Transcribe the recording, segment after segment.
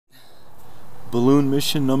Balloon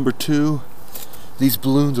mission number 2. These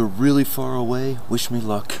balloons are really far away. Wish me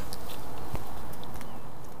luck.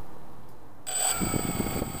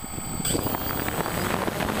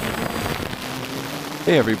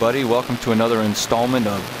 Hey everybody, welcome to another installment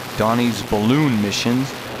of Donnie's Balloon Missions.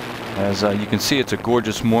 As you can see, it's a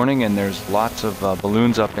gorgeous morning and there's lots of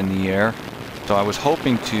balloons up in the air. So I was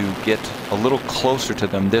hoping to get a little closer to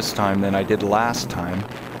them this time than I did last time.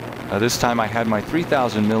 This time I had my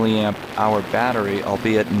 3000 milliamp hour battery,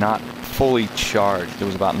 albeit not fully charged. It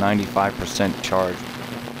was about 95% charged.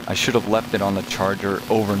 I should have left it on the charger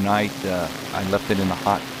overnight. I left it in the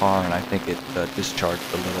hot car and I think it discharged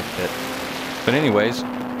a little bit. But anyways,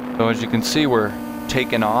 so as you can see, we're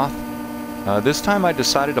taking off. This time I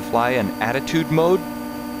decided to fly in attitude mode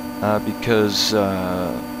because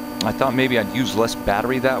I thought maybe I'd use less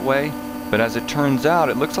battery that way. But as it turns out,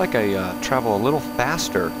 it looks like I travel a little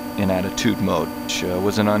faster in attitude mode, which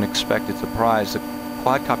was an unexpected surprise. The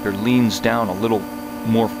quadcopter leans down a little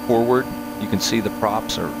more forward. You can see the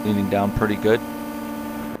props are leaning down pretty good.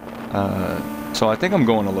 So I think I'm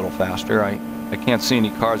going a little faster. I can't see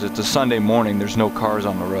any cars. It's a Sunday morning. There's no cars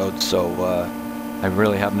on the road, so I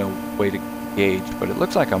really have no way to gauge. But it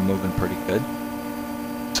looks like I'm moving pretty good.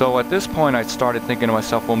 So at this point, I started thinking to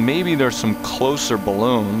myself, well, maybe there's some closer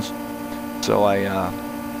balloons. So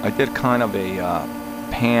I did kind of a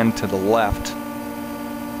pan to the left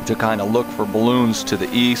to kind of look for balloons to the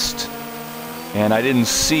east, and I didn't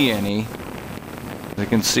see any, as you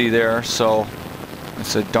can see there. So I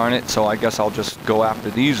said, darn it, so I guess I'll just go after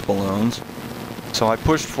these balloons. So I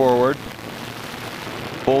pushed forward,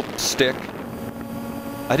 full stick.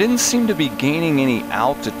 I didn't seem to be gaining any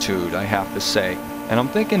altitude, I have to say, and I'm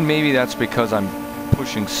thinking maybe that's because I'm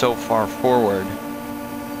pushing so far forward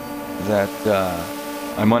that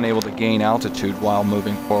I'm unable to gain altitude while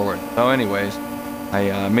moving forward. So anyways,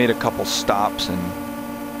 I made a couple stops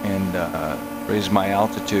and raised my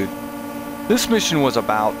altitude. This mission was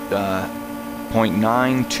about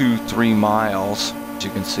 0.923 miles, as you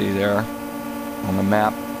can see there on the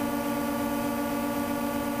map.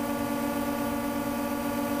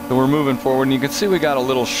 So we're moving forward, and you can see we got a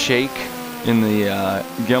little shake in the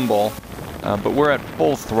gimbal, but we're at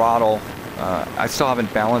full throttle. I still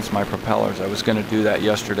haven't balanced my propellers. I was going to do that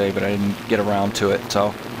yesterday, but I didn't get around to it.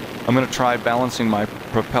 So I'm going to try balancing my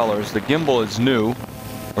propellers. The gimbal is new,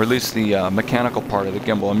 or at least the mechanical part of the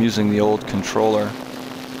gimbal. I'm using the old controller.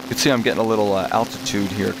 You can see I'm getting a little altitude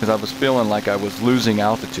here because I was feeling like I was losing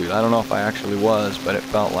altitude. I don't know if I actually was, but it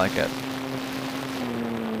felt like it.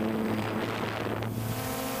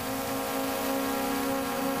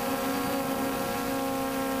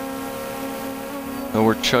 So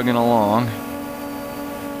we're chugging along.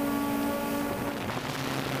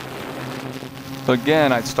 So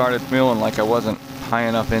again, I started feeling like I wasn't high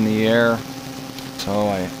enough in the air, so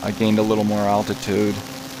I gained a little more altitude.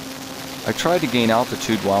 I tried to gain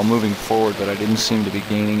altitude while moving forward, but I didn't seem to be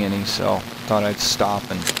gaining any, so I thought I'd stop,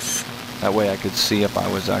 and that way I could see if I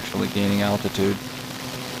was actually gaining altitude.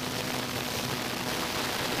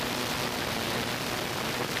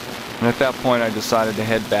 And at that point, I decided to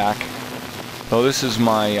head back. So this is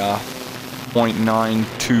my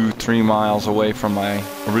 0.923 miles away from my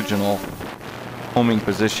original homing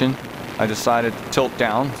position. I decided to tilt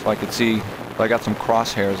down so I could see. I got some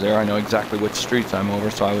crosshairs there. I know exactly which streets I'm over,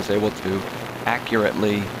 so I was able to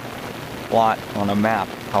accurately plot on a map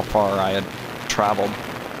how far I had traveled.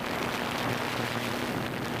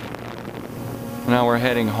 Now we're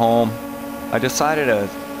heading home. I decided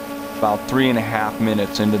about 3.5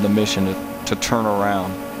 minutes into the mission to turn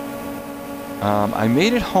around. I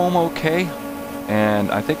made it home okay,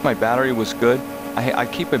 and I think my battery was good. I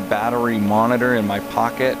keep a battery monitor in my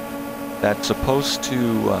pocket that's supposed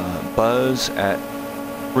to buzz at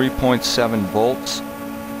 3.7 volts,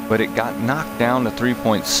 but it got knocked down to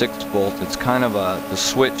 3.6 volts. It's kind of the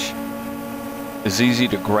switch is easy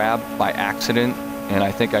to grab by accident, and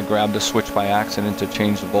I think I grabbed the switch by accident to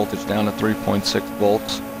change the voltage down to 3.6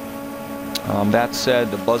 volts. That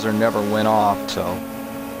said, the buzzer never went off, so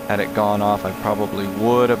had it gone off, I probably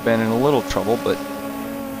would have been in a little trouble, but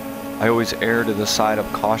I always err to the side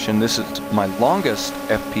of caution. This is my longest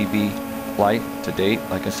FPV flight to date.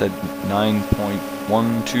 Like I said,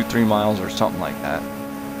 9.123 miles or something like that.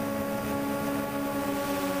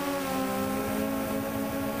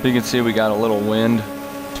 So you can see we got a little wind.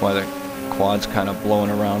 That's why the quad's kind of blowing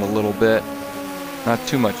around a little bit. Not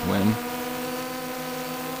too much wind.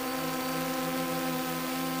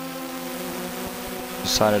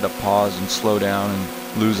 Decided to pause and slow down and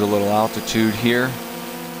lose a little altitude here.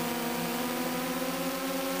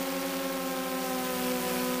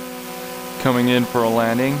 Coming in for a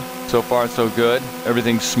landing. So far so good.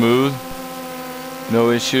 Everything's smooth. No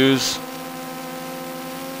issues.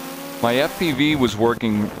 My FPV was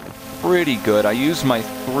working pretty good. I used my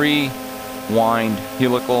 3-wind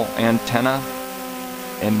helical antenna,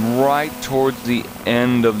 and right towards the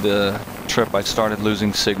end of the trip I started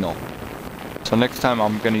losing signal. So next time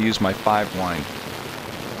I'm going to use my 5-wind.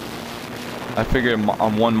 I figure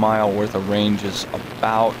on 1 mile worth of range is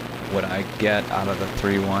about what I get out of the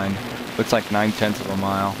 3-wind. Looks like 9/10 of a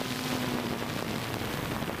mile.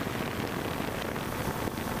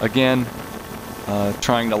 Again,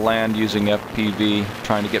 trying to land using FPV,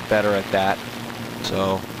 trying to get better at that.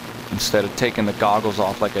 So instead of taking the goggles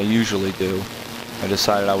off like I usually do, I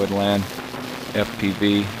decided I would land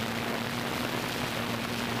FPV.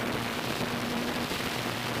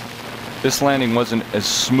 This landing wasn't as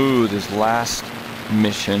smooth as last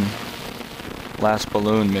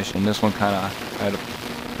balloon mission. This one kind of,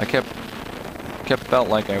 I kept felt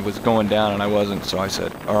like I was going down and I wasn't, so I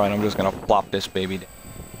said, alright, I'm just gonna plop this baby down.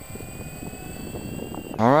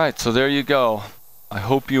 Alright, so there you go. I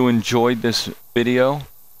hope you enjoyed this video,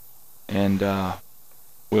 and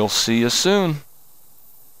we'll see you soon.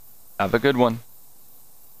 Have a good one.